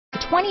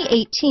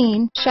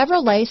2018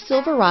 Chevrolet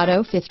Silverado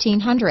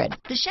 1500.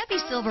 The Chevy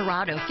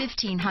Silverado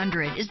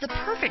 1500 is the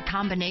perfect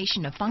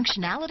combination of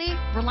functionality,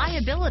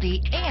 reliability,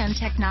 and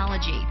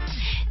technology.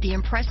 The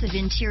impressive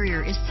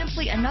interior is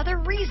simply another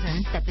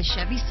reason that the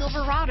Chevy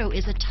Silverado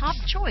is a top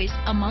choice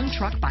among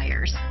truck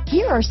buyers.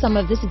 Here are some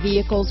of this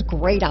vehicle's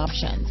great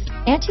options: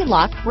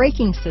 anti-lock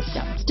braking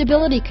system,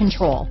 stability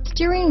control,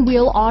 steering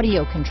wheel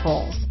audio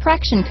controls,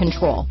 traction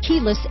control,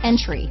 keyless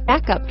entry,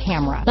 backup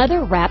camera,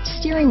 leather-wrapped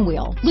steering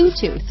wheel,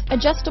 Bluetooth,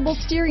 adjustable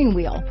steering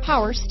wheel,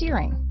 power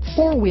steering,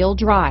 four-wheel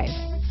drive,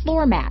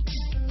 floor mats,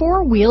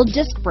 four-wheel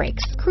disc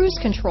brakes, cruise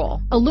control,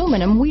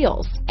 aluminum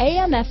wheels,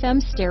 AM/FM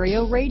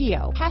stereo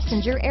radio,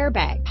 passenger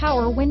airbag,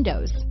 power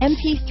windows,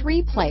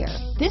 MP3 player.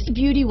 This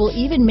beauty will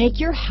even make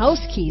your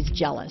house keys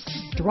jealous.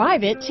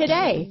 Drive it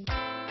today.